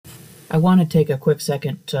I want to take a quick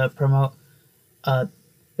second to promote a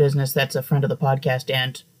business that's a friend of the podcast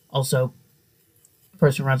and also the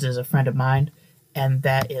person who runs it is a friend of mine, and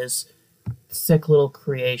that is Sick Little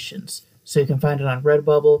Creations. So you can find it on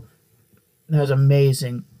Redbubble. There's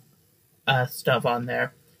amazing stuff on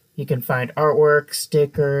there. You can find artwork,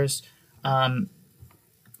 stickers,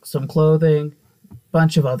 some clothing,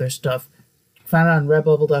 bunch of other stuff. Find it on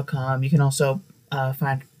redbubble.com. You can also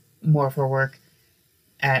find more of her work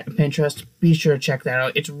at Pinterest. Be sure to check that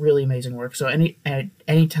out. It's really amazing work. So any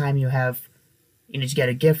time you need to get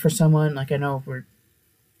a gift for someone, like I know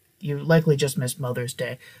you likely just missed Mother's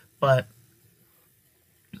Day, but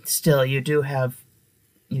still you do have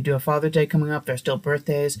Father's Day coming up. There's still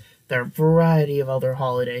birthdays. There are a variety of other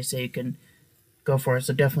holidays that you can go for.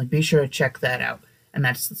 So definitely be sure to check that out. And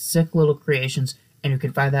that's Sick Little Creations, and you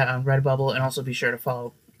can find that on Redbubble, and also be sure to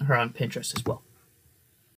follow her on Pinterest as well.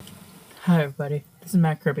 Hi everybody, this is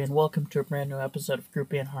Matt Kirby, and welcome to a brand new episode of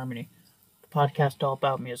Groupie in Harmony, the podcast all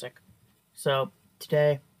about music. So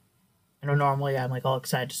today, I know normally I'm all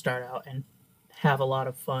excited to start out and have a lot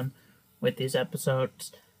of fun with these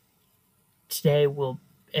episodes. Today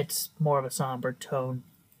it's more of a somber tone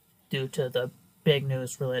due to the big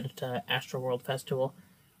news related to Astroworld Festival.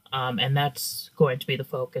 And that's going to be the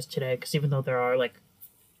focus today, because even though there are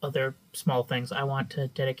other small things, I want to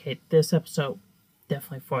dedicate this episode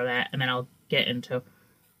definitely for that, and then I'll get into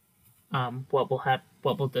what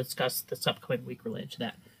we'll discuss this upcoming week related to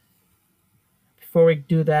that. Before we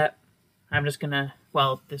do that, I'm just gonna,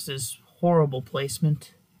 this is horrible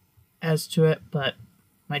placement as to it, but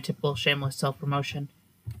my typical shameless self-promotion.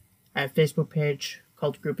 I have a Facebook page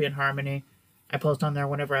called Groupie in Harmony. I post on there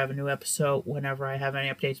whenever I have a new episode, whenever I have any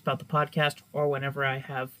updates about the podcast, or whenever I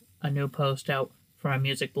have a new post out for my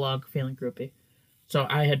music blog, Feeling Groupie. So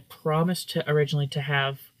I had promised originally to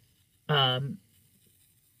have the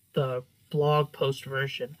blog post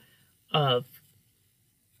version of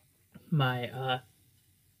my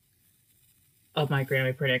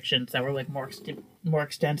Grammy predictions that were more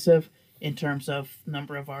extensive in terms of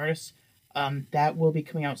number of artists. That will be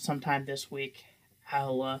coming out sometime this week.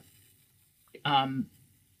 I'll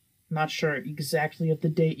not sure exactly of the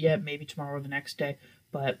date yet, maybe tomorrow or the next day,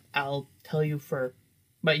 but I'll tell you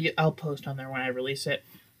I'll post on there when I release it.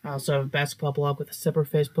 I also have a basketball blog with a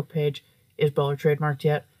separate Facebook page. Is Baller trademarked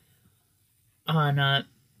yet? I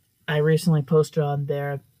recently posted on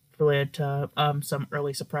there related to some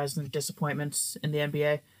early surprises and disappointments in the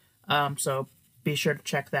NBA. So be sure to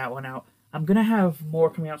check that one out. I'm gonna have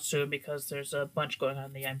more coming out soon because there's a bunch going on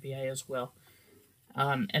in the NBA as well.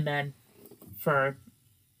 And then for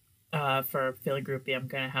Feeling Groupie, I'm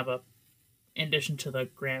gonna have in addition to the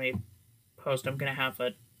Grammy post, I'm gonna have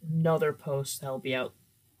another post that'll be out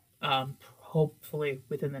hopefully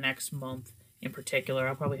within the next month. In particular,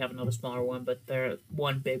 I'll probably have another smaller one, but there's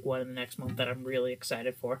one big one in the next month that I'm really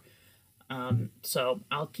excited for. So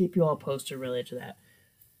I'll keep you all posted related to that.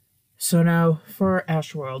 So now for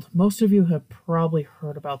Astroworld, most of you have probably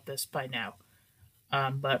heard about this by now,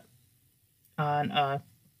 but on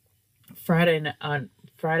Friday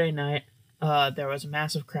night, there was a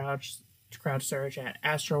massive crowd surge at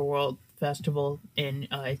Astroworld Festival in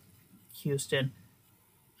Houston.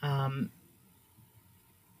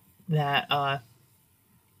 That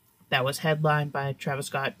was headlined by Travis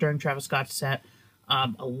Scott. During Travis Scott's set,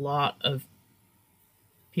 a lot of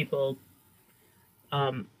people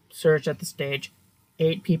surged at the stage.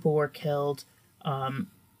 8 people were killed.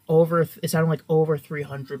 It sounded like over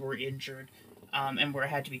 300 were injured, and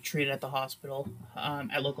had to be treated at the hospital,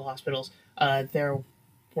 at local hospitals. There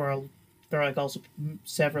were also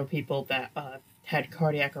several people that had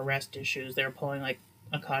cardiac arrest issues. They were pulling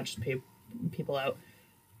unconscious people out.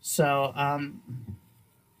 So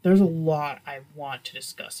there's a lot I want to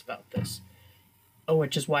discuss about this,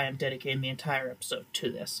 which is why I'm dedicating the entire episode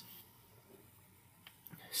to this.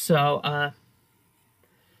 So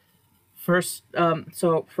first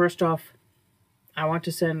off, I want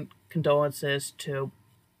to send condolences to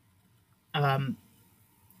the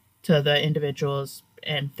individuals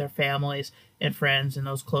and their families and friends and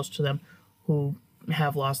those close to them who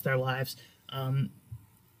have lost their lives.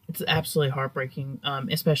 It's absolutely heartbreaking,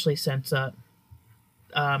 especially since 7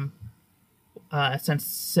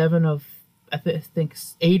 of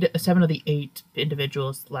the 8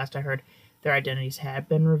 individuals, last I heard, their identities had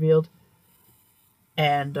been revealed,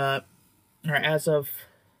 and as of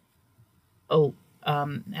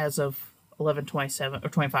 11/27 or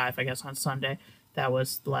 25, I guess, on Sunday, that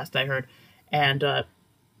was the last I heard. And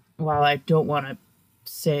while I don't want to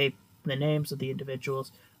say the names of the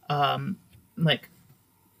individuals,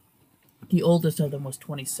 the oldest of them was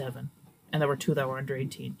 27, and there were 2 that were under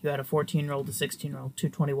 18. You had a 14-year-old, a 16-year-old, 2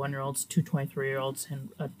 21-year-olds, 2 23-year-olds, and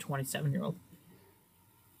a 27-year-old.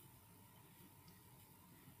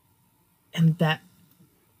 And that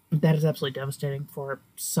is absolutely devastating for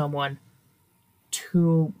someone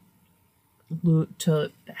to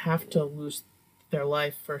have to lose their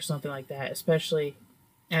life for something like that, especially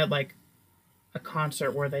at like a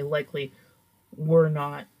concert where they likely were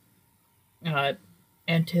not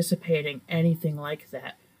anticipating anything like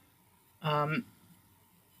that.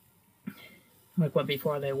 Like what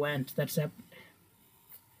before they went.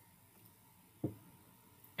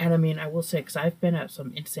 And I mean, I will say, because I've been at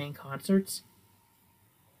some insane concerts,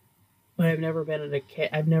 but I've never been at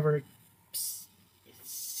I've never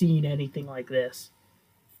seen anything like this.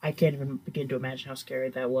 I can't even begin to imagine how scary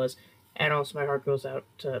that was. And also, my heart goes out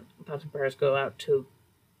to, thoughts and prayers go out to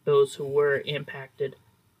those who were impacted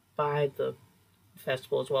by the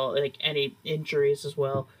festival as well, like any injuries as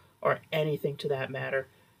well, or anything to that matter.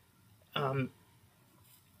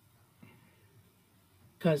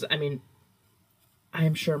 Because, I mean, I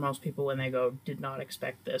am sure most people when they go did not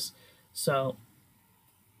expect this. So,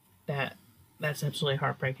 that's absolutely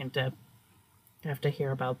heartbreaking to have to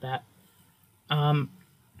hear about that. And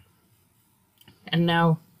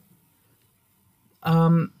now,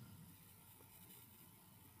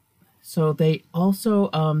 so they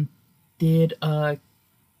also did they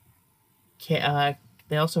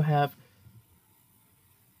also have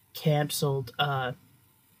canceled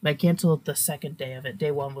they canceled the second day of it. Day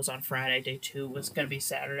 1 was on Friday, day 2 was going to be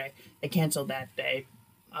Saturday. They canceled that day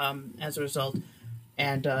as a result.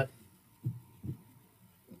 And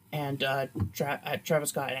Travis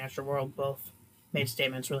Scott and Astroworld both made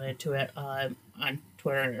statements related to it on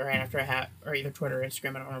Twitter right after it or either Twitter or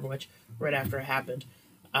Instagram, I don't remember which, right after it happened.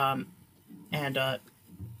 And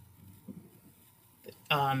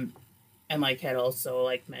like had also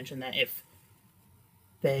like mentioned that if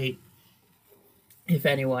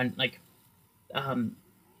anyone like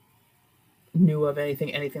knew of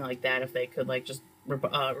anything like that, if they could like just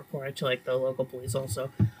report it to like the local police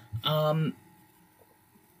also. So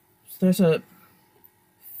there's a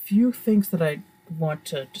few things that I want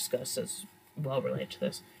to discuss as well related to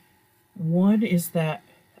this. One is that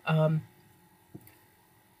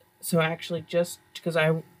so actually just because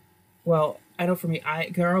I know for me,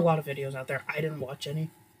 there are a lot of videos out there. I didn't watch any,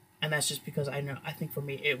 and that's just because I think for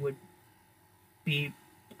me it would be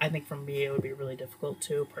really difficult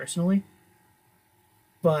too, personally.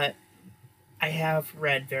 But I have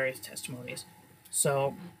read various testimonies.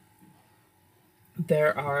 So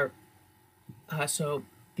there are so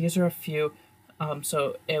these are a few.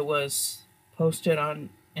 So it was posted on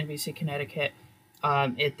NBC Connecticut.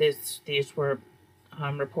 These were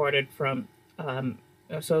reported from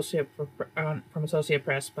Associate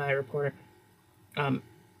Press by reporter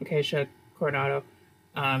Acacia Coronado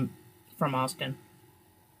from Austin.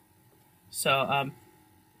 So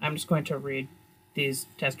I'm just going to read these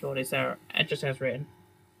testimonies that are just as written.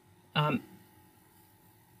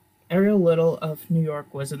 Ariel Little of New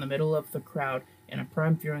York was in the middle of the crowd in a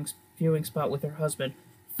prime viewing spot with her husband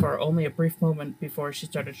for only a brief moment before she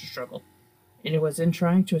started to struggle. It was in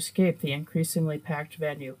trying to escape the increasingly packed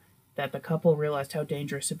venue that the couple realized how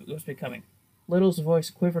dangerous it was becoming. Little's voice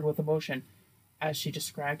quivered with emotion as she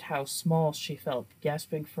described how small she felt,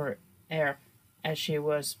 gasping for air as she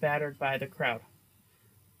was battered by the crowd.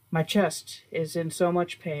 My chest is in so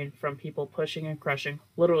much pain from people pushing and crushing,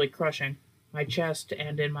 literally crushing, my chest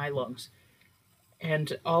and in my lungs.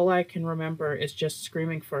 And all I can remember is just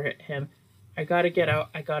screaming for him, I gotta get out,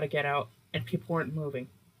 and people weren't moving,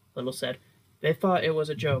 Little said. They thought it was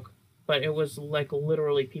a joke, but it was like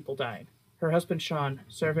literally people dying. Her husband Sean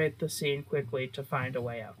surveyed the scene quickly to find a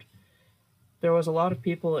way out. There was a lot of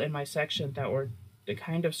people in my section that were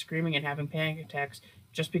kind of screaming and having panic attacks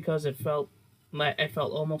just because it felt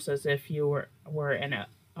almost as if you were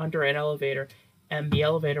under an elevator and the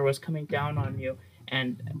elevator was coming down on you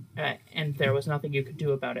and there was nothing you could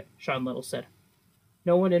do about it, Sean Little said.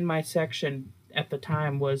 No one in my section at the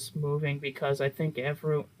time was moving because I think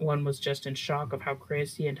everyone was just in shock of how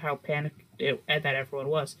crazy and how panicked that everyone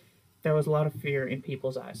was. There was a lot of fear in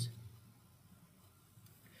people's eyes.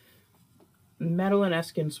 Madeline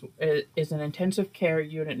Eskins is an intensive care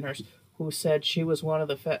unit nurse who said she was one of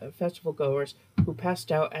the festival goers who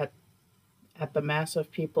passed out at the mass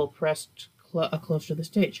of people pressed close to the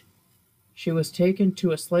stage. She was taken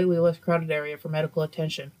to a slightly less crowded area for medical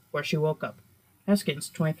attention, where she woke up. Eskins,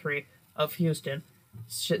 23, of Houston,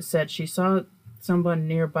 said she saw someone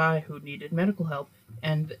nearby who needed medical help,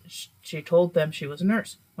 and she told them she was a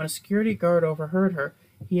nurse. When a security guard overheard her,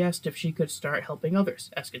 he asked if she could start helping others,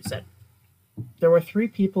 Eskins said. There were 3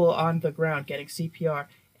 people on the ground getting CPR,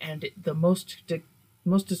 and the most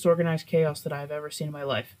disorganized chaos that I have ever seen in my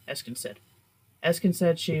life, Eskin said. Eskin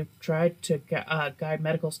said she tried to guide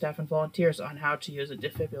medical staff and volunteers on how to use a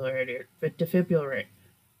defibrillator,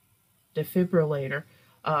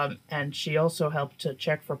 and she also helped to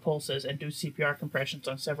check for pulses and do CPR compressions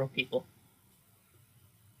on several people.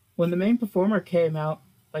 When the main performer came out,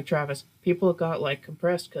 like Travis, people got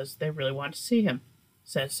compressed because they really wanted to see him,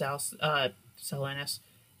 said Salinas.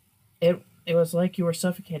 It was like you were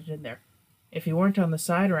suffocated in there. If you weren't on the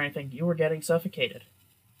side or anything, you were getting suffocated.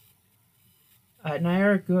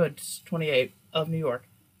 Naira Goods, 28, of New York,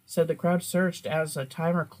 said the crowd surged as a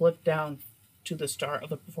timer clicked down to the start of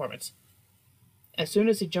the performance. As soon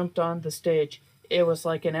as he jumped on the stage, it was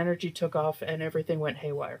like an energy took off and everything went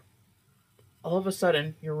haywire. All of a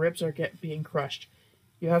sudden, your ribs are being crushed.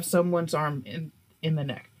 You have someone's arm in the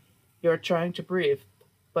neck. You are trying to breathe,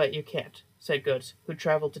 but you can't, said Goods, who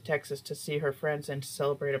traveled to Texas to see her friends and to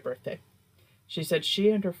celebrate a birthday. She said she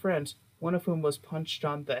and her friends, one of whom was punched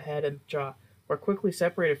on the head and jaw, were quickly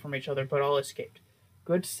separated from each other, but all escaped.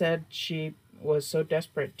 Goods said she was so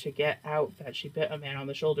desperate to get out that she bit a man on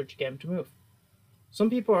the shoulder to get him to move. Some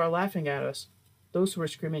people are laughing at us, those who were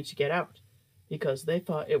screaming to get out, because they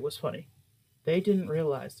thought it was funny. They didn't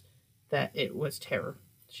realize that it was terror,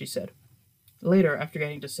 she said. Later, after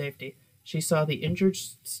getting to safety, she saw the injured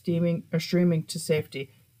streaming to safety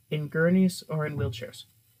in gurneys or in wheelchairs.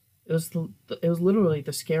 It was literally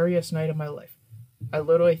the scariest night of my life. I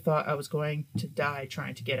literally thought I was going to die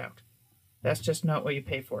trying to get out. That's just not what you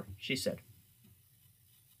pay for, she said.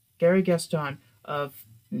 Gary Gaston of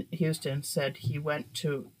Houston said he went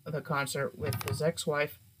to the concert with his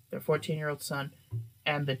ex-wife, their 14-year-old son,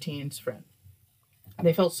 and the teen's friend.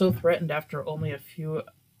 They felt so threatened after only a few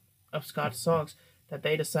of Scott's songs that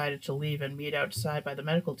they decided to leave and meet outside by the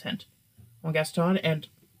medical tent. When Gaston and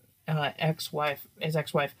his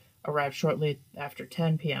ex-wife arrived shortly after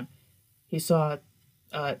 10 p.m., he said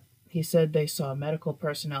they saw medical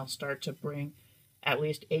personnel start to bring at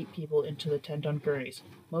least 8 people into the tent on gurneys,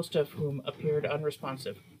 most of whom appeared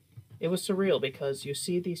unresponsive. It was surreal because you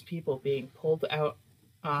see these people being pulled out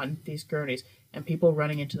on these gurneys and people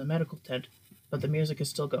running into the medical tent, but the music is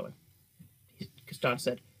still going. Gaston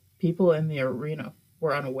said, people in the arena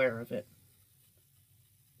were unaware of it.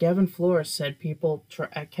 Gavin Flores said people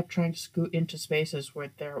kept trying to scoot into spaces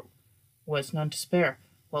where there was none to spare,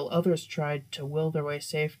 while others tried to will their way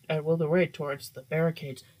towards the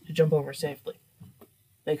barricades to jump over safely.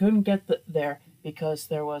 They couldn't get there because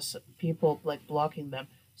there was people blocking them,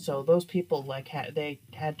 so those people had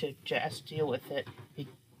to just deal with it,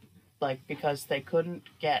 because they couldn't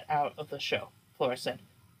get out of the show. Flores said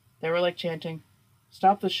they were chanting,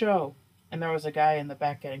 "Stop the show!" And there was a guy in the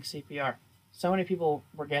back getting CPR. So many people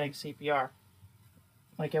were getting CPR,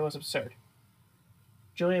 it was absurd.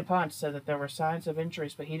 Julian Ponce said that there were signs of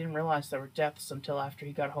injuries, but he didn't realize there were deaths until after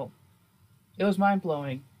he got home. It was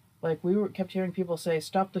mind-blowing. We kept hearing people say,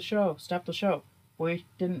 "Stop the show, stop the show." We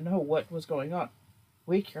didn't know what was going on.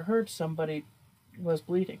 We heard somebody was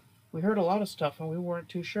bleeding. We heard a lot of stuff, and we weren't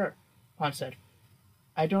too sure, Ponce said.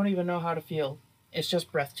 I don't even know how to feel. It's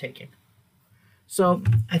just breathtaking. So,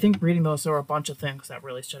 I think reading those, there were a bunch of things that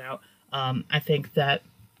really stood out. I think that,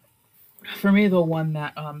 for me, the one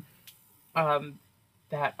that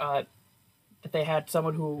they had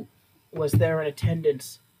someone who was there in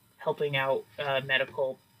attendance helping out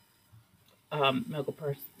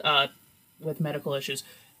with medical issues.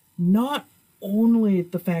 Not only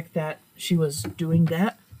the fact that she was doing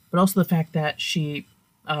that, but also the fact that she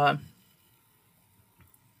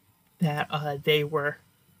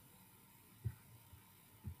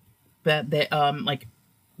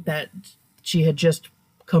that she had just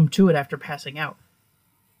come to it after passing out,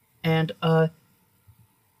 and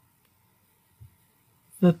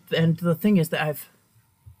the thing is that I've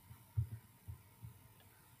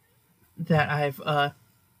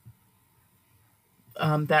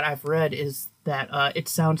read is that it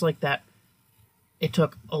sounds like that it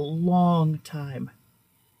took a long time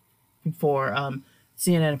for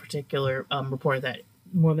CNN in particular reported that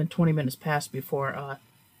more than 20 minutes passed before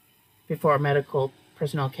medical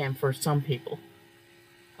personnel came for some people.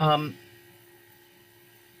 And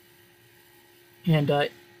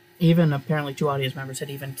even apparently 2 audience members had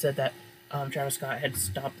even said that Travis Scott had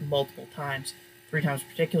stopped multiple times, 3 times in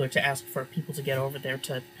particular, to ask for people to get over there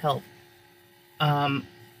to help. And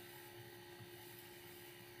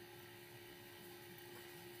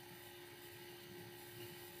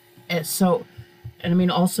I mean,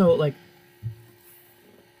 also,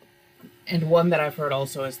 and one that I've heard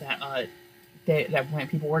also is that that when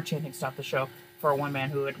people were chanting "Stop the show," for one man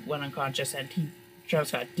who had went unconscious, and Travis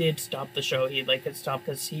Scott did stop the show. He could stop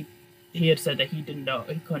because he had said that he didn't know,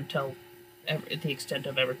 he couldn't tell the extent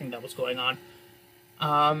of everything that was going on.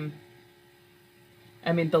 I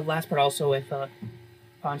mean, the last part also with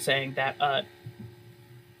Pon saying that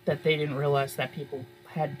that they didn't realize that people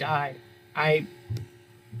had died.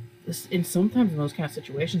 In sometimes in those kind of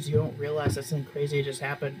situations, you don't realize that something crazy just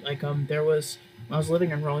happened. Like there was when I was living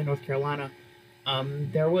in Raleigh, North Carolina.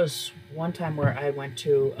 There was one time where I went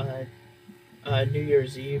to a New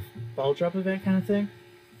Year's Eve ball drop event kind of thing,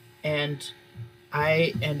 and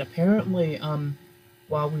apparently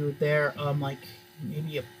while we were there, like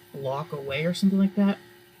maybe a block away or something like that,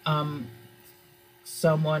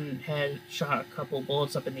 someone had shot a couple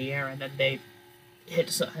bullets up in the air, and then they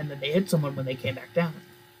hit someone when they came back down,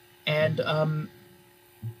 and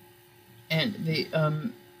we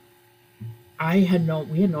had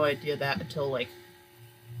no idea that until like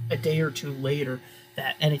a day or two later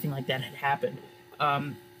that anything like that had happened.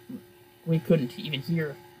 We couldn't even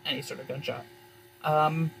hear any sort of gunshot.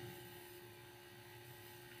 I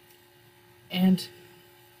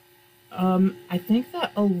think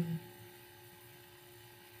that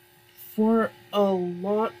for a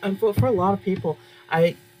lot of people,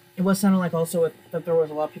 it was sounding like also that there was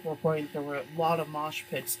a lot of people reporting that there were a lot of mosh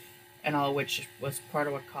pits and all, which was part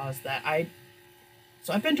of what caused that.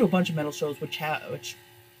 So I've been to a bunch of metal shows which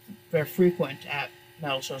they're frequent at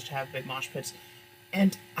metal shows to have big mosh pits,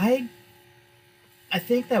 and I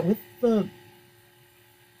think that with the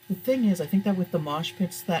thing is, I think that with the mosh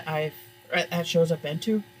pits that at shows I've been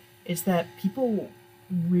to, is that people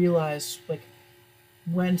realize like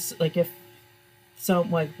if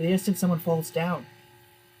the instant someone falls down,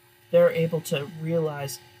 they're able to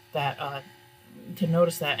realize that to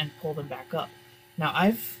notice that and pull them back up. Now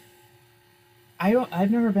I've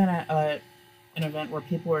never been at an event where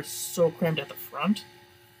people were so crammed at the front,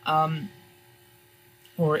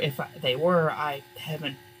 or if they were, I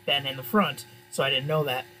haven't been in the front, so I didn't know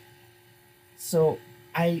that. So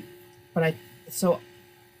and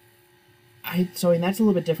that's a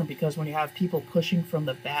little bit different, because when you have people pushing from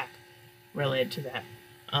the back related to that,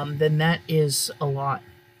 then that is a lot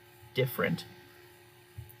different.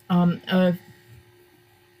 And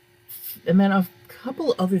then a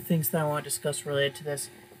couple other things that I want to discuss related to this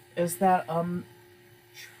is that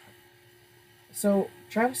so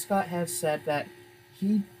Travis Scott has said that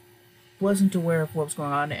he wasn't aware of what was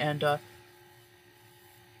going on, and a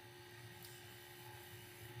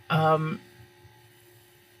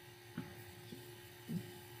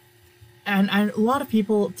lot of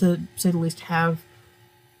people, to say the least, have,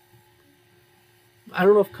 I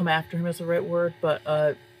don't know if come after him is the right word,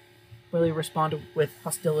 but really responded with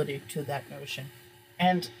hostility to that notion.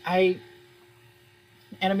 And I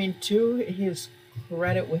mean, to his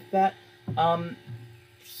credit with that,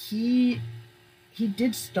 he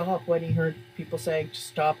did stop when he heard people saying to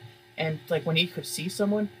stop, and like when he could see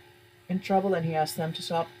someone in trouble, then he asked them to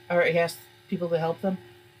stop, or he asked people to help them.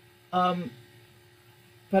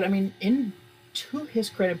 But I mean, to his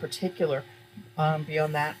credit in particular,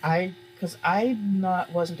 beyond that, because I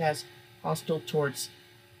wasn't as hostile towards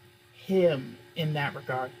him in that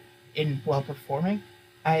regard while performing.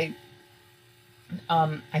 I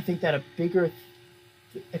think that a bigger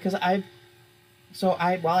because while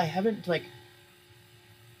I haven't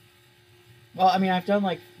I've done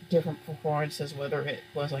like different performances, whether it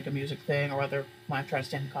was like a music thing or whether I've tried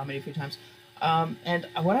stand-up comedy a few times. And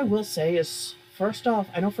what I will say is, first off,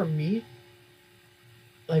 I know for me,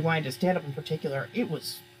 like when I did stand-up in particular,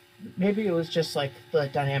 maybe it was just like the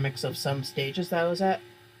dynamics of some stages that I was at,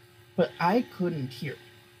 but I couldn't hear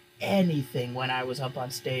anything when I was up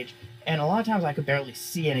on stage, and a lot of times I could barely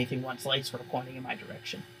see anything once lights were pointing in my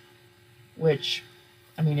direction. Which,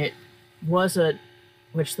 I mean, the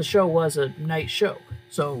show was a night show,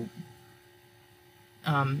 so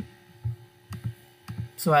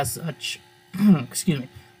as such, excuse me,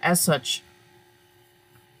 as such,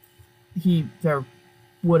 there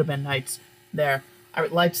would have been lights there,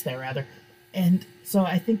 rather, and so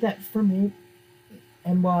I think that for me,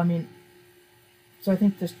 so I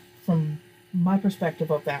think just from my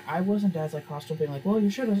perspective of that, I wasn't as hostile, being like, well,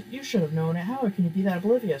 you should have known it. How can you be that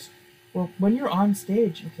oblivious? Well, when you're on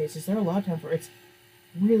stage in cases, there are a lot of times where it's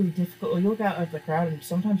really difficult. You look out at the crowd, and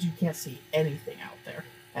sometimes you can't see anything out there.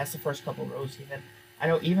 That's the first couple rows, even. I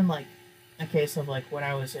know, even a case of when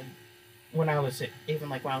I was in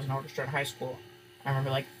orchestra in high school, I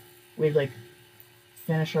remember we'd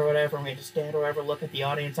finish or whatever, and we had to stand or whatever, look at the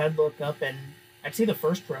audience. I'd look up and I'd see the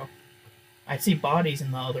first row. I'd see bodies in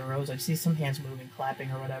the other rows. I'd see some hands moving,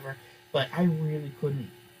 clapping or whatever, but I really couldn't.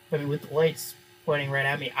 I mean, with the lights pointing right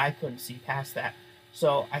at me, I couldn't see past that.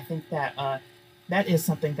 So I think that that is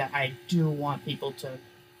something that I do want people to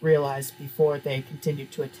realize before they continue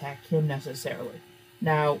to attack him necessarily.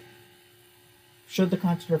 Now, should the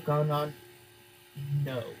concert have gone on?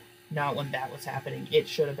 No, not when that was happening. It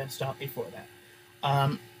should have been stopped before that.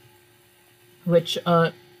 Um, which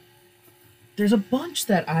there's a bunch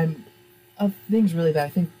that I'm of things really that I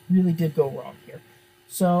think really did go wrong here.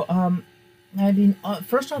 So I mean,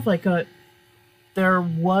 first off, like there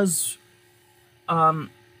was um,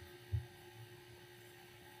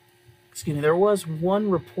 excuse me, there was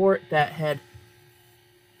one report that had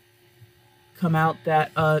come out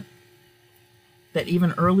that that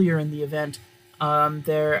even earlier in the event,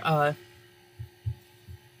 there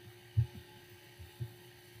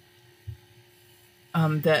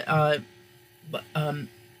that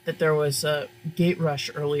that there was a gate rush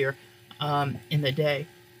earlier in the day,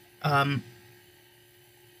 um,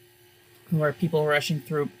 where people were rushing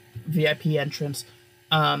through VIP entrance.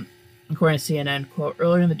 According to CNN, quote,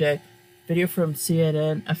 earlier in the day, video from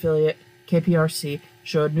CNN affiliate KPRC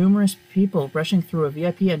showed numerous people rushing through a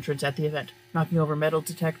VIP entrance at the event, knocking over metal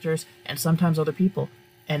detectors and sometimes other people,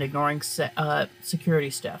 and ignoring security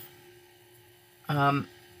staff. The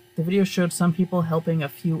video showed some people helping a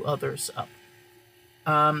few others up.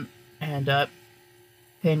 And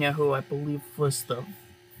Pena, who I believe was the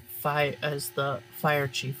fire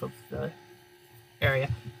chief of the area,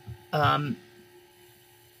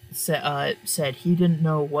 said he didn't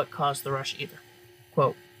know what caused the rush either.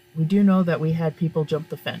 Quote, we do know that we had people jump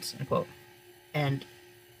the fence, end quote. And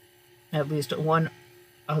at least one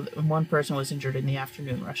person was injured in the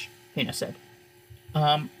afternoon rush, Pena said.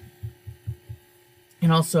 And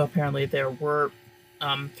also, apparently, there were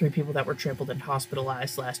 3 people that were trampled and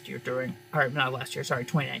hospitalized last year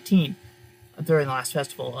 2019, during the last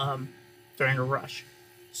festival, during a rush.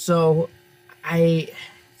 So I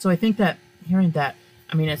think that hearing that,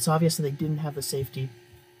 I mean, it's obvious that they didn't have the safety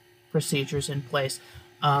procedures in place.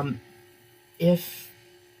 If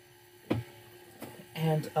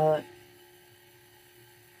and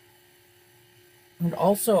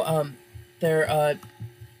also there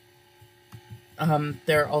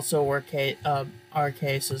also are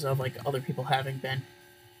cases of like other people having been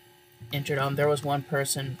injured. There was one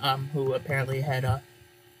person who apparently had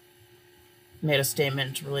made a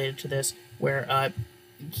statement related to this where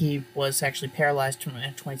he was actually paralyzed from a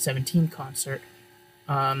 2017 concert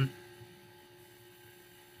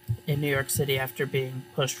in New York City after being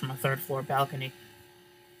pushed from a 3rd-floor balcony.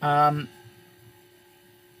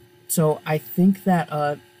 So I think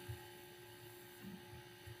that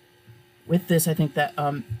with this, I think that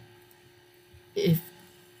if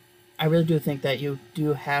I really do think that you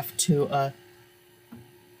do have to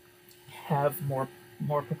have more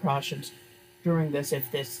precautions during this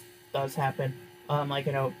if this does happen. Like,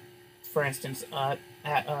 you know, for instance, at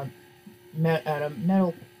a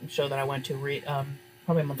metal show that I went to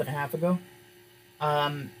probably a month and a half ago,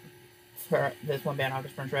 for this one band,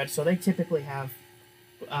 August Burns Red. So they typically have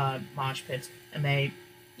mosh pits, and they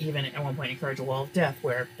even at one point encourage a wall of death,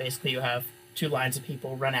 where basically you have 2 lines of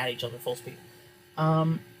people run at each other full speed.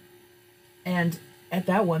 And at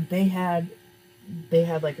that one, they had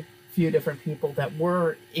like a few different people that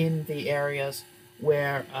were in the areas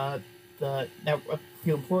where a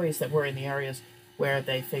few employees that were in the areas where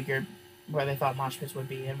they thought mosh pits would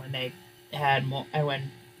be, and when they had more, and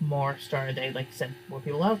when more started, they sent more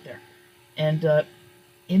people out there. And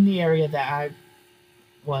in the area that I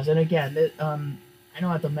was, and again, I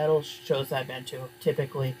know at the metal shows that I've been to,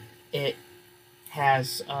 typically it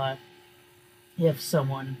has if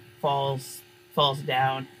someone falls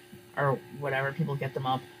down or whatever, people get them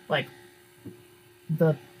up. Like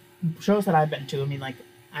the shows that I've been to, I mean,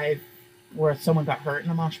 where someone got hurt in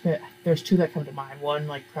a mosh pit, there's 2 that come to mind. One,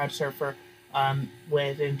 Crowd Surfer,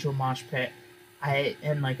 went into a mosh pit. And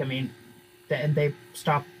they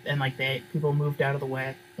stopped, and people moved out of the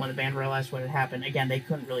way when the band realized what had happened. Again, they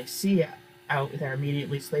couldn't really see out there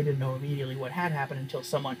immediately, so they didn't know immediately what had happened until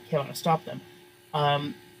someone came out to stop them.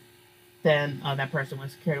 Then that person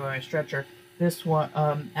was carried away by a stretcher. This one,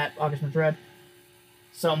 at August Madrid,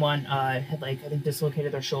 someone had I think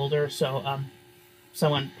dislocated their shoulder, so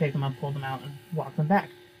someone picked them up, pulled them out, and walked them back.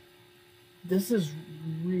 This is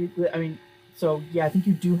really, I mean, so yeah, I think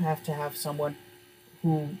you do have to have someone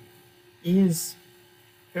who there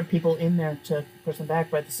are people in there to push them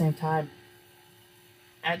back, but at the same time,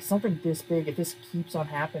 at something this big, if this keeps on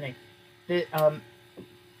happening,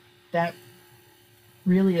 that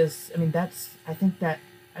really is, I mean,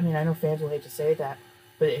 I know fans will hate to say that,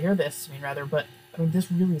 but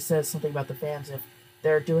this really says something about the fans if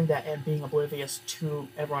they're doing that and being oblivious to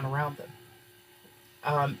everyone around them.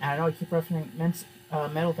 And I know I keep referencing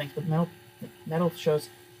metal things, but metal shows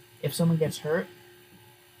if someone gets hurt,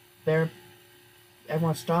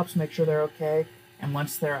 everyone stops, make sure they're okay, and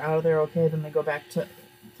once they're out of there okay, then they go back to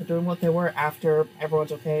doing what they were after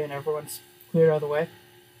everyone's okay and everyone's cleared out of the way.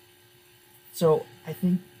 So I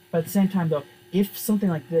think, but at the same time though, if something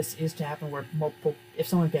like this is to happen where if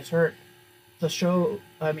someone gets hurt, the show,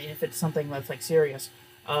 I mean, if it's something that's like serious,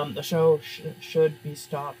 the show should be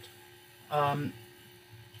stopped. Um,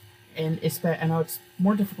 and I know it's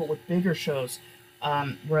more difficult with bigger shows,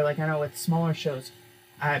 where like I know with smaller shows,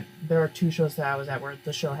 there are two shows that I was at where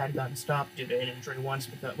the show had gotten stopped due to an injury. Once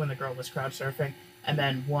because when the girl was crowd surfing, and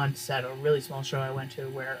then once at a really small show I went to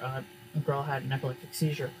where a girl had an epileptic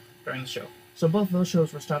seizure during the show. So both of those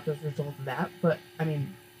shows were stopped as a result of that. But I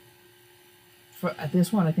mean, for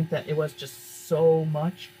this one, I think that it was just so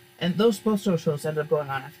much, and both those shows ended up going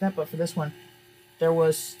on after that. But for this one, there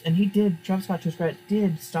was, and Travis Scott to his credit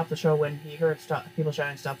did stop the show when he heard people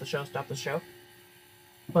shouting stop the show.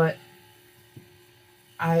 But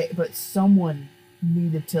someone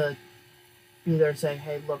needed to be there and say,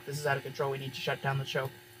 hey, look, this is out of control, we need to shut down the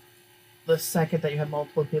show. The second that you have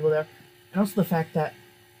multiple people there, and also the fact that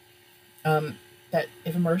that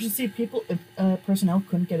if emergency personnel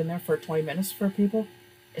couldn't get in there for 20 minutes for people,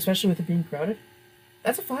 especially with it being crowded,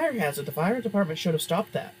 that's a fire hazard. The fire department should have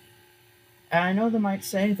stopped that. And I know they might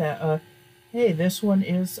say that, hey, this one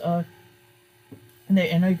is, and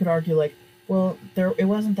I know you could argue like, well, it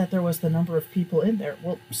wasn't that there was the number of people in there.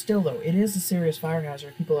 Well, still though, it is a serious fire hazard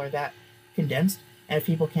if people are that condensed and if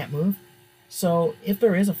people can't move. So if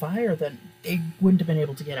there is a fire, then they wouldn't have been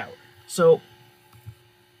able to get out. So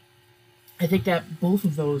I think that both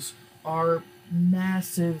of those are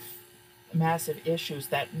massive, massive issues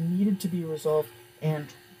that needed to be resolved and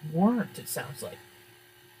weren't, it sounds like.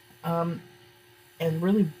 And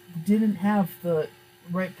really didn't have the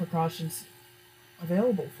right precautions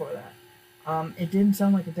available for that. It didn't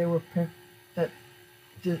sound like that they were that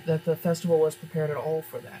the festival was prepared at all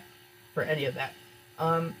for that, for any of that.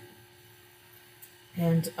 I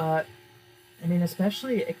mean,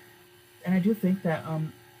 especially, and I do think that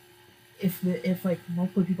if like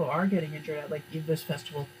multiple people are getting injured at like this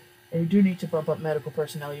festival, and you do need to bump up medical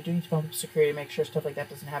personnel, you do need to bump up security, make sure stuff like that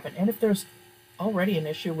doesn't happen. And if there's already an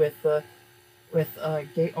issue with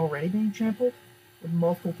gate already being trampled, with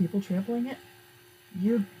multiple people trampling it,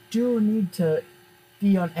 you do need to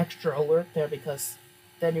be on extra alert there, because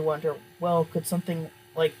then you wonder, well, could something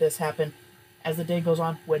like this happen as the day goes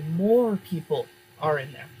on when more people are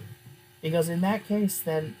in there? Because in that case,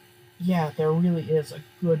 then, yeah, there really is a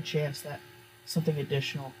good chance that something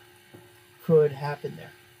additional could happen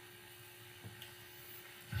there.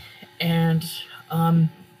 And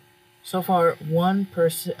so far, one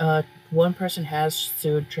person has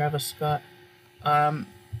sued Travis Scott.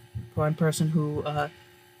 One person who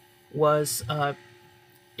was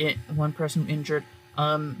one person injured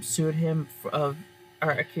sued him or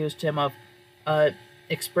accused him of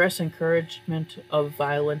express encouragement of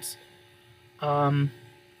violence.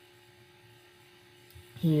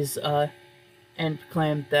 He's and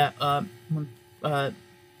claimed that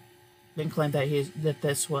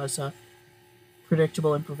this was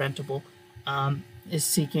predictable and preventable. Is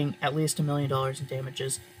seeking at least $1 million in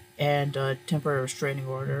damages and a temporary restraining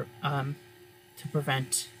order to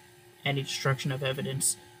prevent any destruction of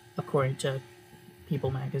evidence, according to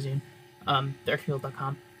People magazine,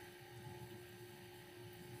 theirfield.com.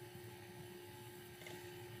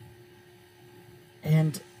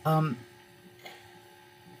 And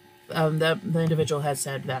the individual has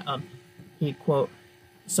said that he, quote,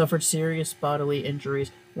 suffered serious bodily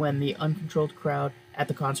injuries when the uncontrolled crowd at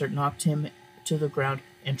the concert knocked him to the ground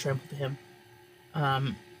and trampled him,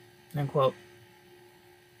 end quote.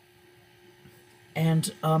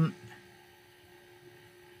 And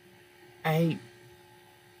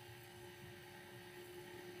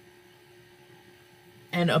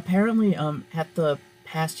apparently at the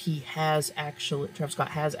past Travis Scott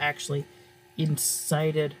has actually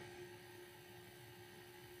incited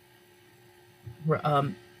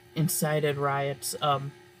riots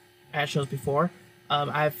at shows before.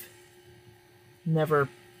 I've never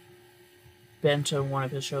been to one of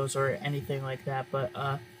his shows or anything like that, but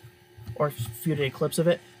or viewed any clips of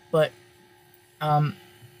it, but I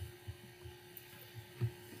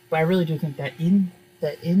really do think that in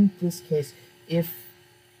this case, if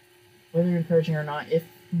whether you're encouraging or not,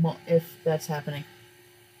 if that's happening,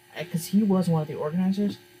 because he was one of the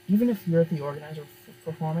organizers, even if you're the organizer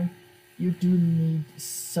performing, you do need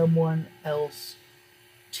someone else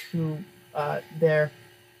to there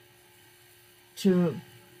to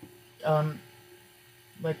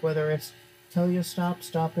like whether it's tell you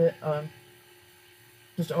stop it.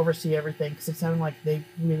 Just oversee everything, because it sounded like they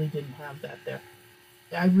really didn't have that there.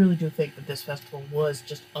 I really do think that this festival was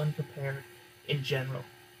just unprepared in general,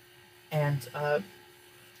 and I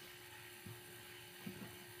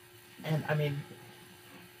mean,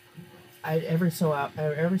 every so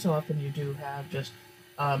often you do have just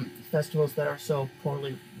festivals that are so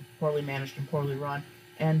poorly managed and poorly run,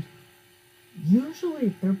 and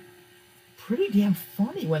usually they're pretty damn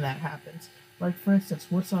funny when that happens. Like, for instance,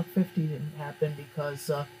 Woodstock 50 didn't happen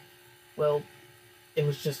because well, it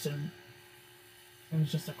was just a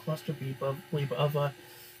cluster beep of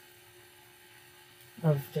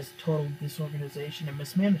just total disorganization and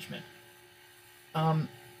mismanagement. Um,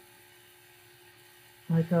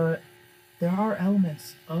 like there are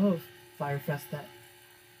elements of Firefest that,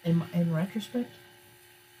 in retrospect,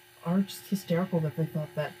 are just hysterical that they thought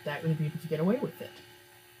that would be able to get away with it.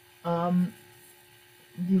 Um,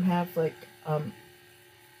 you have like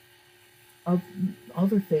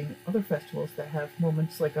other festivals that have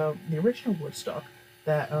moments like the original Woodstock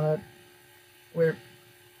that where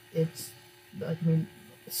it's like, I mean,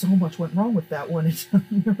 so much went wrong with that one. It's a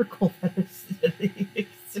miracle that it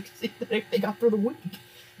succeeded. They got through the week.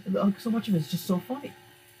 So much of it is just so funny.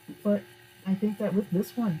 But I think that with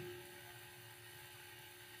this one,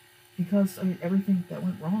 because I mean everything that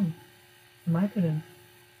went wrong, in my opinion,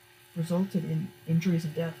 resulted in injuries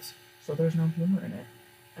and deaths. So there's no humor in it,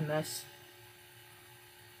 and that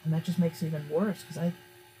just makes it even worse. Because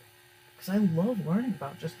I love learning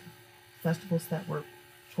about just festivals that were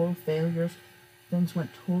total failures. Things went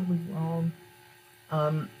totally wrong.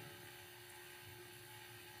 Um,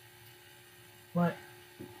 but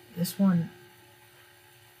this one,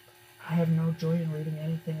 I have no joy in reading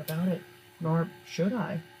anything about it, nor should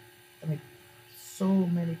I. I mean, so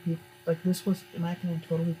many people, like, this was, in my opinion,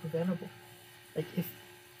 totally preventable. Like, if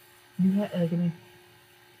you had, like, I mean,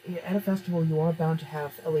 at a festival, you are bound to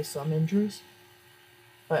have at least some injuries,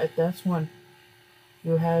 but at this one,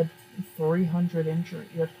 you had 300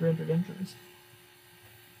 injuries.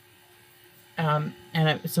 And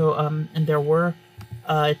there were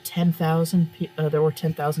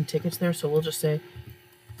 10,000 tickets there. So we'll just say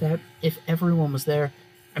that if everyone was there,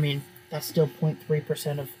 I mean, that's still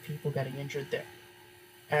 0.3% of people getting injured there.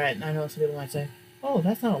 And I know some people might say, "Oh,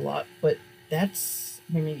 that's not a lot," but I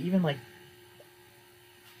mean, even like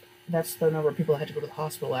that's the number of people that had to go to the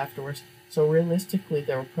hospital afterwards. So realistically,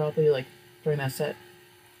 there were probably like during that set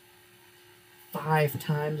 5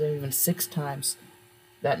 times or even 6 times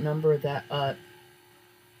that number that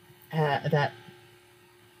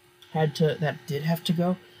did have to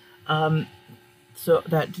go. Um, so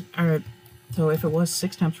that so if it was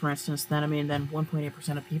 6 times, for instance, then I mean, then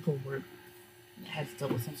 1.8% of people had to deal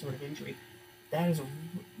with some sort of injury. That is a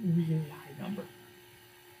really high number,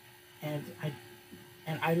 and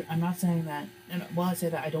I'm not saying that. And while I say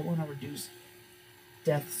that, I don't want to reduce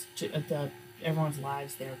deaths to everyone's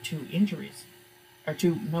lives there to injuries, or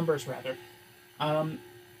to numbers rather. Um,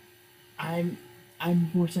 I'm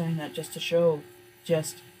more saying that just to show,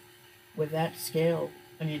 just with that scale.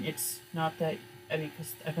 I mean, it's not that. I mean,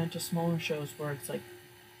 because I've been to smaller shows where it's like,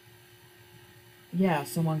 yeah,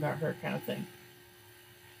 someone got hurt kind of thing,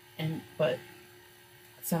 but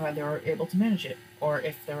somehow they were able to manage it. Or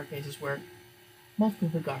if there were cases where multiple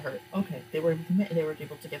people got hurt, okay, they were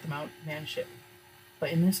able to get them out, manage it.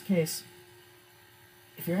 But in this case,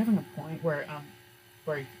 if you're having a point where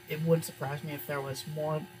it wouldn't surprise me if there was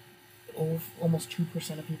more, almost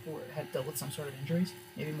 2% of people had dealt with some sort of injuries,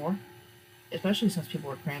 maybe more. Especially since people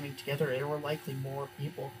were cramming together, there were likely more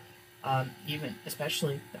people. Even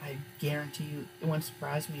especially, I guarantee you, it wouldn't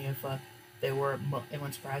surprise me if they were. It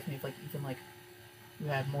wouldn't surprise me if even you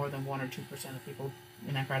had more than 1 or 2% of people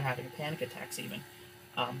in that crowd having panic attacks. Even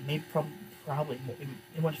maybe probably more,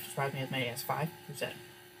 it wouldn't surprise me as many as 5%,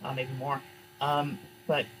 maybe more.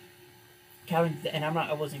 But counting, and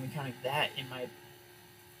I wasn't even counting that in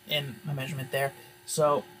my measurement there.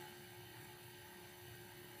 So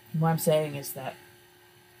what I'm saying is that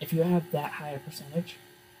if you have that high a percentage,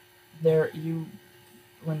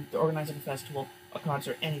 when organizing a festival, a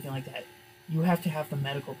concert, anything like that, you have to have the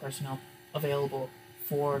medical personnel available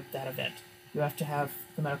for that event. You have to have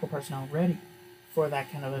the medical personnel ready for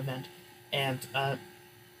that kind of event, and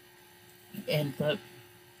the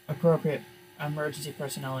appropriate emergency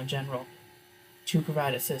personnel in general to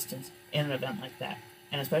provide assistance in an event like that.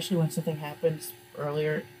 And especially when something happens early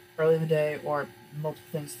in the day, or multiple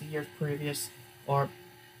things the years previous, or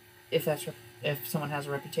if someone has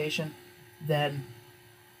a reputation, then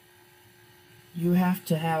you have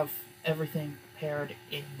to have everything prepared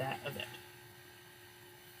in that event.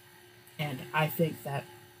 And I think that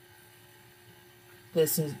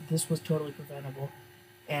this was totally preventable,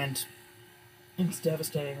 and it's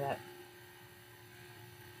devastating that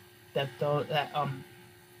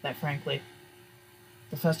frankly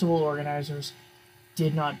the festival organizers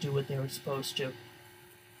did not do what they were supposed to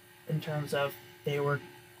in terms of they were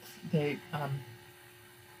they um,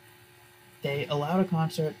 they allowed a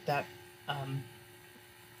concert um,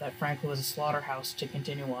 that frankly was a slaughterhouse to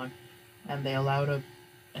continue on, and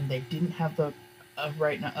they didn't have the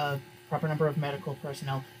proper number of medical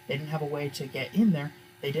personnel. They didn't have a way to get in there.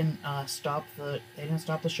 They didn't stop the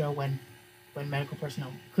show when medical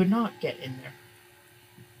personnel could not get in there,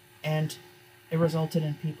 and it resulted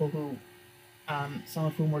in people who some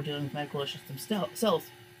of whom were dealing with medical issues themselves,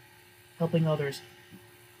 helping others,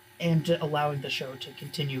 and allowing the show to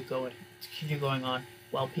continue going on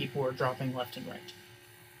while people were dropping left and right.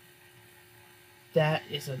 That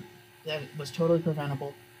is a that was totally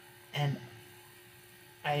preventable, and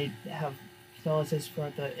I have condolences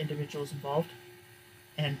for the individuals involved,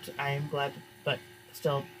 and I am glad, but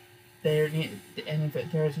still, there and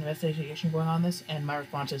there is an investigation going on this, and my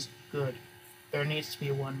response is good. There needs to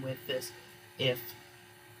be one with this, if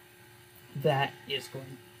that is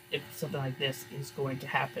going, if something like this is going to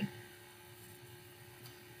happen.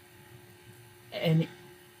 Any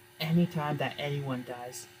time that anyone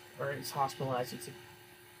dies or is hospitalized,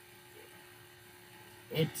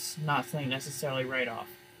 it's not something necessarily right off.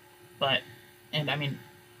 But, and I mean,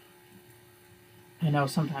 I know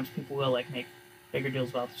sometimes people will like make bigger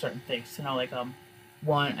deals about certain things. You know, like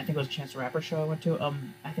one, I think it was a Chance the Rapper show I went to.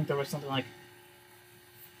 I think there was something like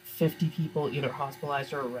 50 people either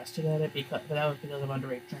hospitalized or arrested at it, but that was because of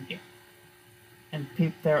underage drinking. And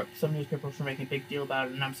some newspapers were making a big deal about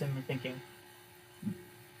it, and I'm sitting there thinking,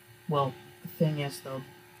 well, the thing is though,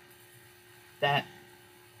 that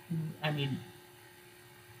I mean,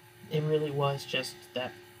 it really was just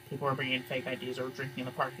that people were bringing in fake IDs or drinking in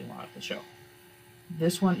the parking lot of the show.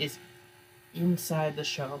 This one is inside the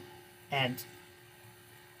show, and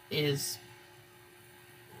is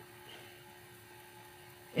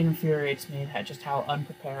infuriates me at just how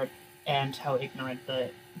unprepared and how ignorant the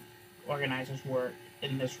organizers were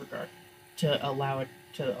in this regard to allow it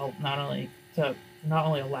to not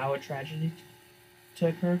only allow a tragedy to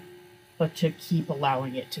occur, but to keep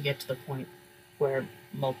allowing it to get to the point where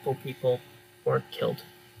multiple people were killed.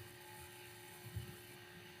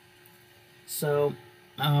 So,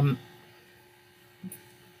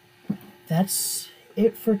 that's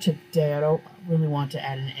it for today. I don't really want to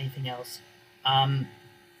add in anything else.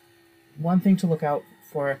 One thing to look out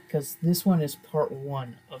for, because this one is part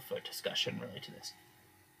one of a discussion related to this.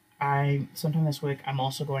 Sometime this week, I'm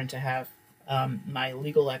also going to have my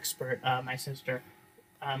legal expert, my sister,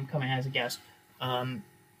 come in as a guest, and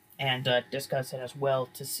discuss it as well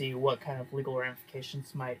to see what kind of legal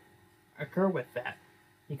ramifications might occur with that.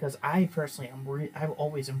 Because I personally I've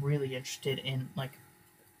always am really interested in like,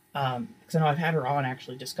 because I know I've had her on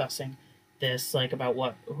actually discussing this, like about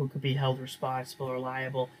who could be held responsible or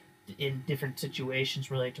liable in different situations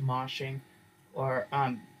related to moshing or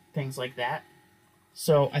things like that.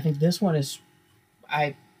 So I think this one is,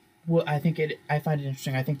 I think I find it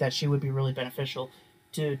interesting. I think that she would be really beneficial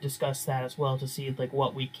to discuss that as well, to see like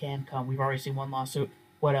what we can come. We've already seen one lawsuit.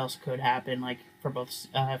 What else could happen, like for both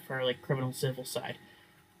for like criminal civil side,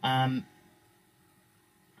 and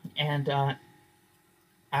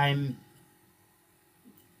I'm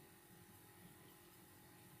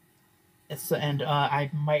it's and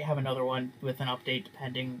I might have another one with an update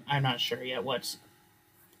depending. I'm not sure yet.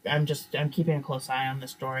 I'm keeping a close eye on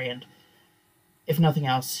this story, and if nothing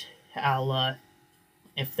else, I'll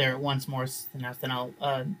if there once more enough, then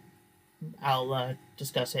I'll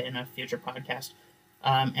discuss it in a future podcast.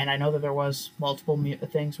 And I know that there was multiple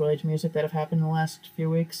things related to music that have happened in the last few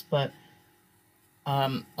weeks, but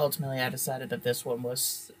ultimately I decided that this one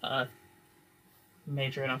was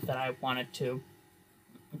major enough that I wanted to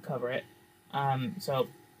cover it. So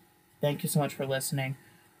thank you so much for listening.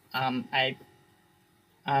 I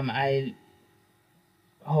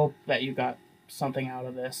hope that you got something out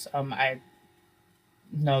of this. I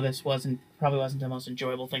know this probably wasn't the most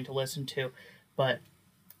enjoyable thing to listen to, but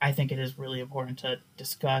I think it is really important to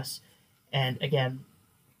discuss. And again,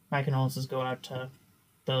 my condolences go out to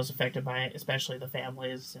those affected by it, especially the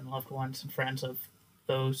families and loved ones and friends of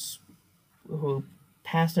those who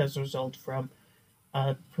passed as a result from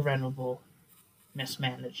a preventable,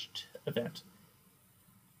 mismanaged event.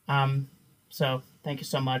 So thank you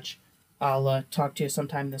so much. I'll talk to you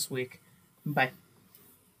sometime this week. Bye.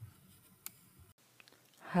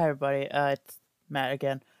 Hi everybody, it's Matt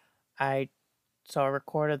again. I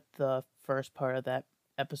recorded the first part of that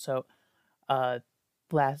episode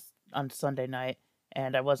last on Sunday night,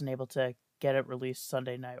 and I wasn't able to get it released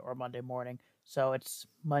Sunday night or Monday morning. So it's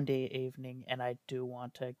Monday evening, and I do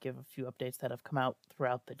want to give a few updates that have come out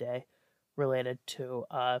throughout the day related to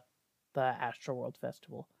the Astroworld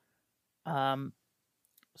Festival.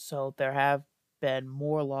 So there have been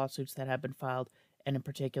more lawsuits that have been filed, and in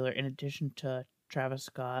particular, in addition to Travis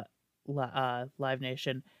Scott, Live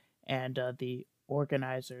Nation, and the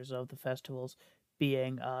organizers of the festivals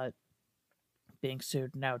being being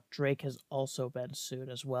sued. Now Drake has also been sued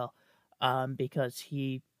as well, because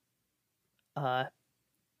uh,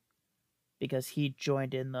 he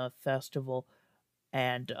joined in the festival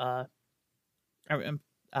and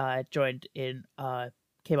joined in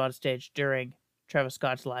came on stage during Travis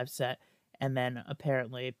Scott's live set, and then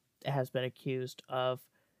apparently has been accused of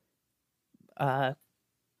uh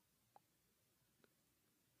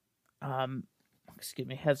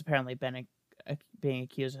has apparently been being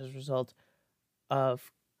accused as a result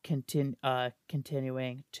of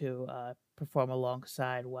continuing to perform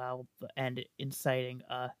alongside while and inciting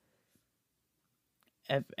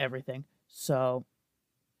everything. So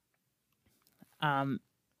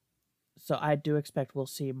I do expect we'll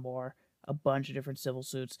see a bunch of different civil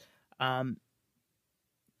suits. Um,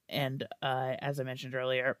 and as I mentioned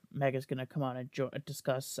earlier, Mega's going to come on and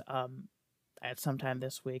discuss at some time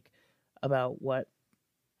this week about what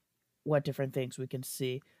different things we can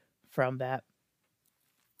see from that.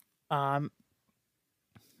 And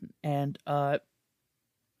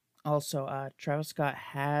also, Travis Scott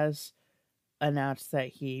has announced that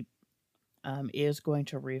he is going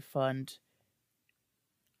to refund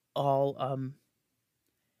all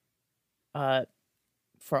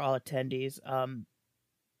for all attendees,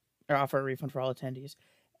 or offer a refund for all attendees,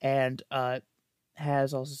 and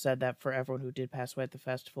has also said that for everyone who did pass away at the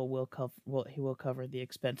festival, he will cover the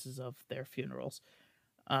expenses of their funerals.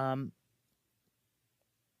 And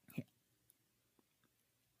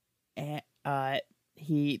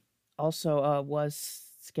he also was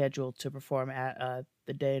scheduled to perform at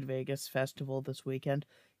the Day in Vegas festival this weekend.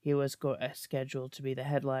 He was scheduled to be the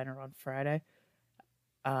headliner on Friday.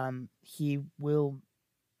 He will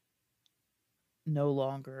no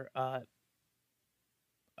longer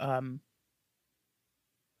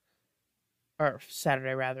or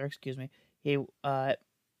Saturday rather, excuse me. He will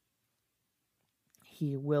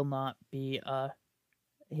not be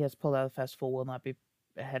he has pulled out of the festival, will not be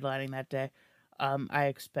headlining that day. I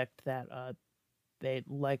expect that they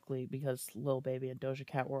likely, because Lil Baby and Doja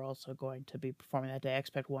Cat were also going to be performing that day, I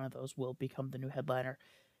expect one of those will become the new headliner.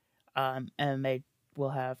 And they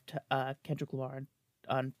will have Kendrick Lamar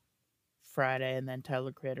on Friday and then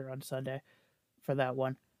Tyler Creator on Sunday for that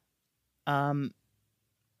one.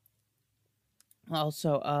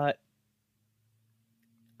 Also,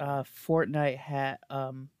 Fortnite had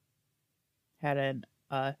an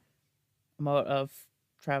emote of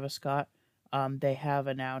Travis Scott. They have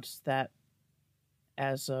announced that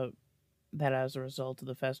as a result of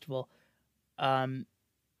the festival, they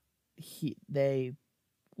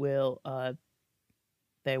will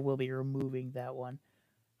be removing that one.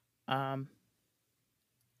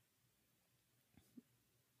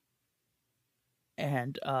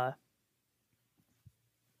 And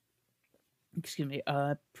excuse me.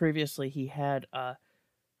 Previously he had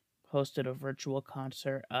hosted a virtual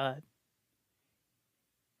concert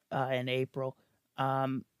in April,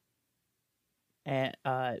 and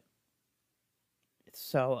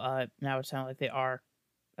so now it sounds like they are,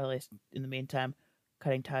 at least in the meantime,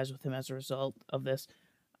 cutting ties with him as a result of this.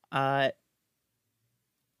 And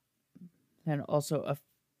also a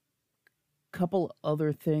couple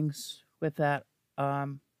other things with that.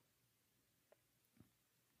 The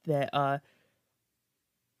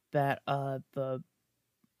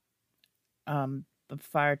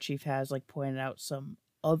fire chief has pointed out some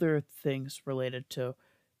other things related to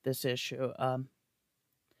this issue.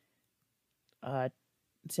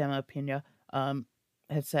 Samuel Pena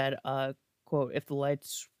had said, quote, if the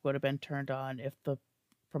lights would have been turned on, if the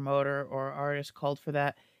promoter or artist called for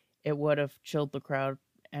that, it would have chilled the crowd,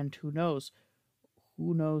 and who knows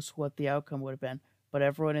what the outcome would have been. But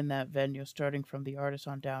everyone in that venue, starting from the artist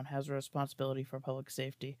on down, has a responsibility for public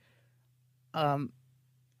safety. And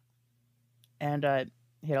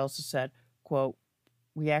he had also said, quote,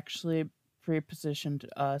 we actually pre-positioned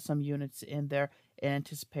some units in there in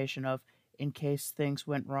anticipation of, in case things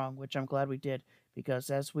went wrong, which I'm glad we did,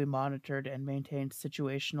 because as we monitored and maintained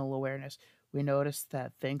situational awareness, we noticed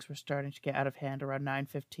that things were starting to get out of hand around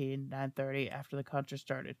 9:15, 9:30 after the concert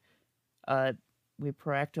started. We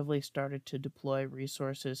proactively started to deploy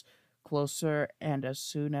resources closer, and as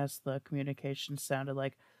soon as the communications sounded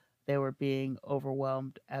like they were being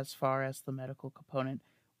overwhelmed as far as the medical component,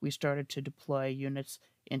 we started to deploy units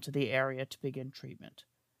into the area to begin treatment.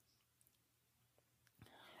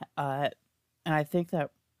 Uh, and I think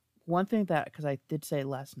that one thing that, because I did say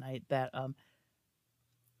last night that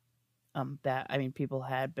that I mean people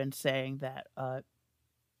had been saying that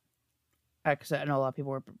because I know a lot of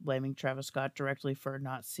people were blaming Travis Scott directly for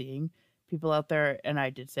not seeing people out there, and I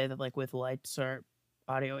did say that like with lights or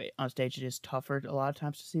audio on stage, it is tougher a lot of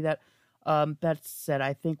times to see that. That said,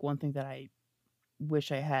 I think one thing that I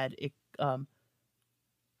wish I had it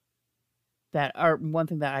that or one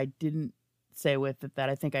thing that I didn't say with it that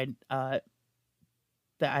I think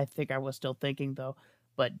I was still thinking though,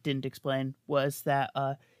 but didn't explain was that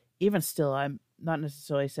even still, I'm not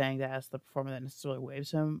necessarily saying that as the performer that necessarily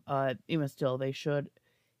waves him. Even still, they should,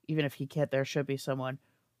 even if he can't, there should be someone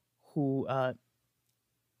who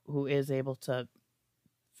who is able to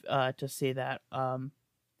see that.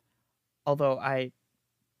 Although I,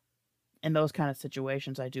 in those kind of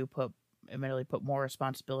situations, I do admittedly put more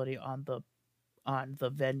responsibility on the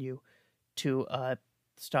venue to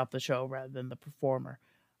stop the show rather than the performer.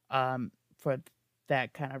 For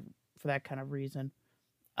that kind of reason.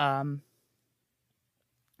 Um,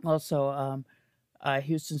 Also,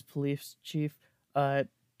 Houston's police chief,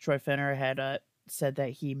 Troy Fenner, had said that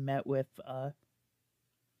he met with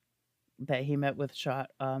Shot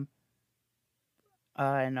and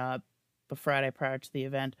the Friday prior to the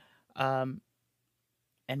event, um,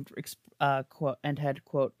 and had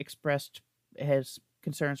quote expressed his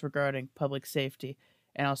concerns regarding public safety,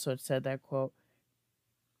 and also had said that quote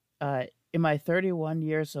uh, in my 31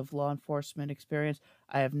 years of law enforcement experience,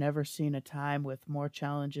 I have never seen a time with more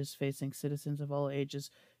challenges facing citizens of all ages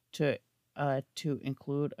to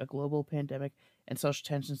include a global pandemic and social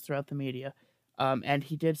tensions throughout the media. And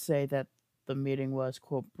he did say that the meeting was,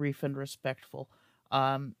 quote, brief and respectful.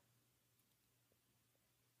 Um,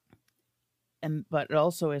 but it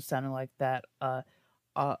also is sounding like that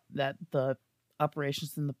the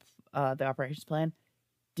operations plan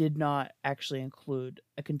did not actually include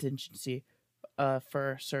a contingency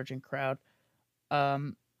for surging crowd.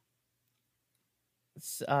 Um,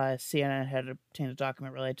 CNN had obtained a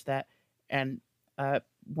document related to that, and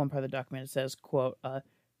one part of the document says, "quote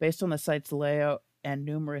Based on the site's layout and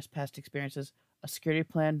numerous past experiences, a security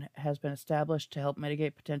plan has been established to help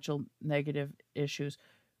mitigate potential negative issues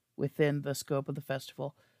within the scope of the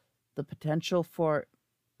festival. The potential for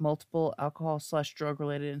multiple alcohol/drug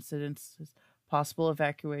related incidents, possible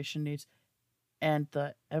evacuation needs, and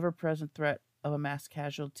the ever-present threat of a mass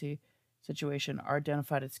casualty situation are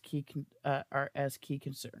identified as key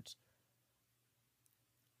concerns."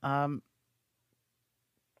 Um,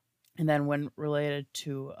 and then when related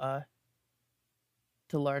to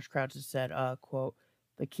large crowds, it said, "quote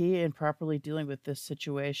The key in properly dealing with this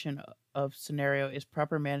situation of scenario is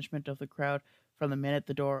proper management of the crowd from the minute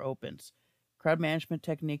the door opens. Crowd management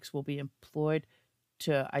techniques will be employed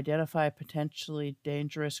to identify potentially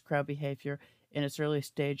dangerous crowd behavior in its early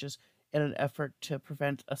stages in an effort to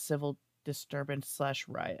prevent a civil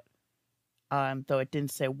disturbance/riot." Though it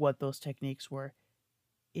didn't say what those techniques were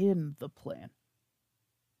in the plan.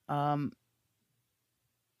 Um,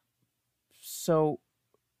 so,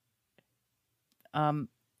 um,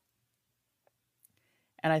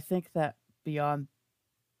 and I think that beyond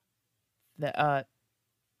that, I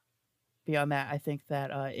think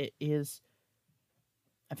that it is.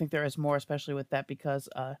 I think there is more, especially with that, because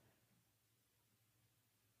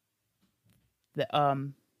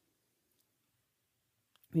the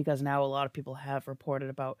because now a lot of people have reported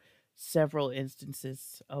about several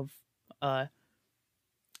instances uh,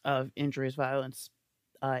 of injuries, violence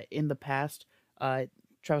in the past.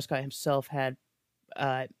 Travis Scott himself had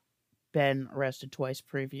uh, been arrested twice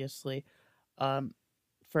previously um,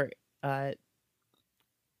 for well,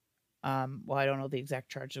 I don't know the exact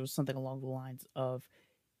charge. It was something along the lines of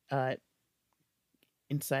uh,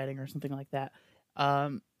 inciting or something like that.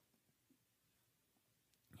 Um,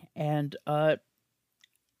 and and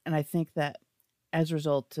I think that as a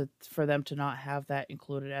result, for them to not have that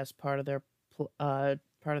included as part of their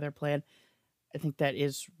plan, I think that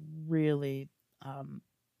is really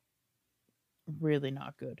really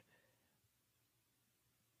not good.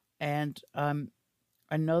 And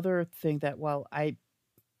another thing that while I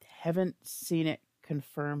haven't seen it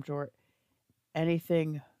confirmed or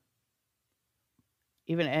anything,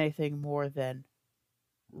 even anything more than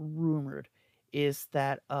rumored, is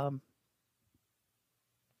that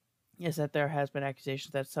there has been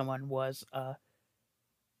accusations that someone was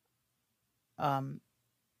um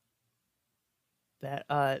that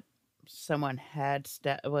someone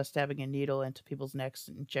was stabbing a needle into people's necks,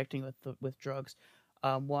 injecting with drugs.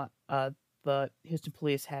 What the Houston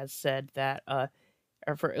police has said that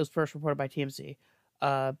it was first reported by TMZ,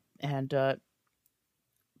 and the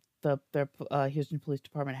Houston Police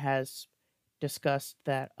Department has discussed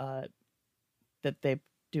that they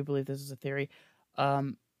do believe this is a theory.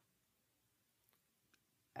 Um,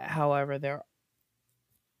 However, that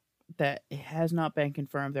it has not been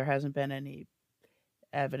confirmed. There hasn't been any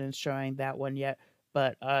evidence showing that one yet.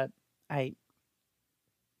 But I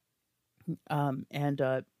and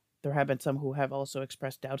there have been some who have also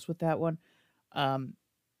expressed doubts with that one. Um,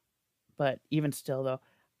 but even still, though,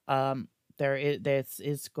 this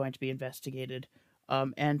is going to be investigated.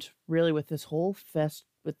 And really, with this whole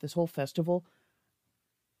festival,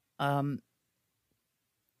 um,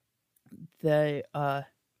 the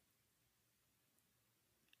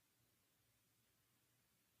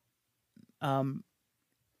um,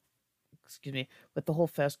 excuse me, with the whole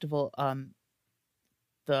festival,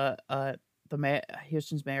 the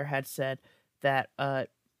Houston's mayor had said that an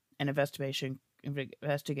investigation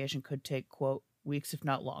could take quote weeks if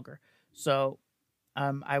not longer. So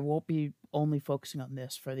I won't be only focusing on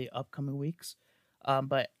this for the upcoming weeks,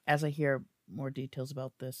 but as I hear more details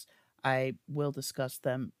about this, I will discuss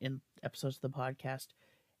them in episodes of the podcast,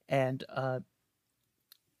 and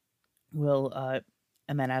will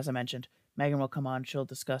and then as I mentioned, Megan will come on. She'll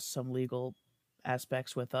discuss some legal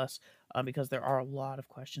aspects with us because there are a lot of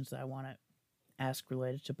questions that I want to ask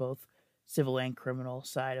related to both civil and criminal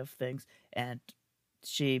side of things, and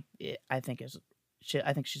she I think is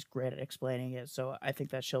I think she's great at explaining it, so I think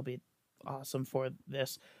that she'll be awesome for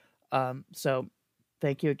this. So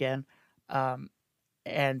thank you again,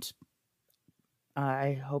 and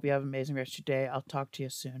I hope you have an amazing rest of your day. I'll talk to you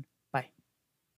soon.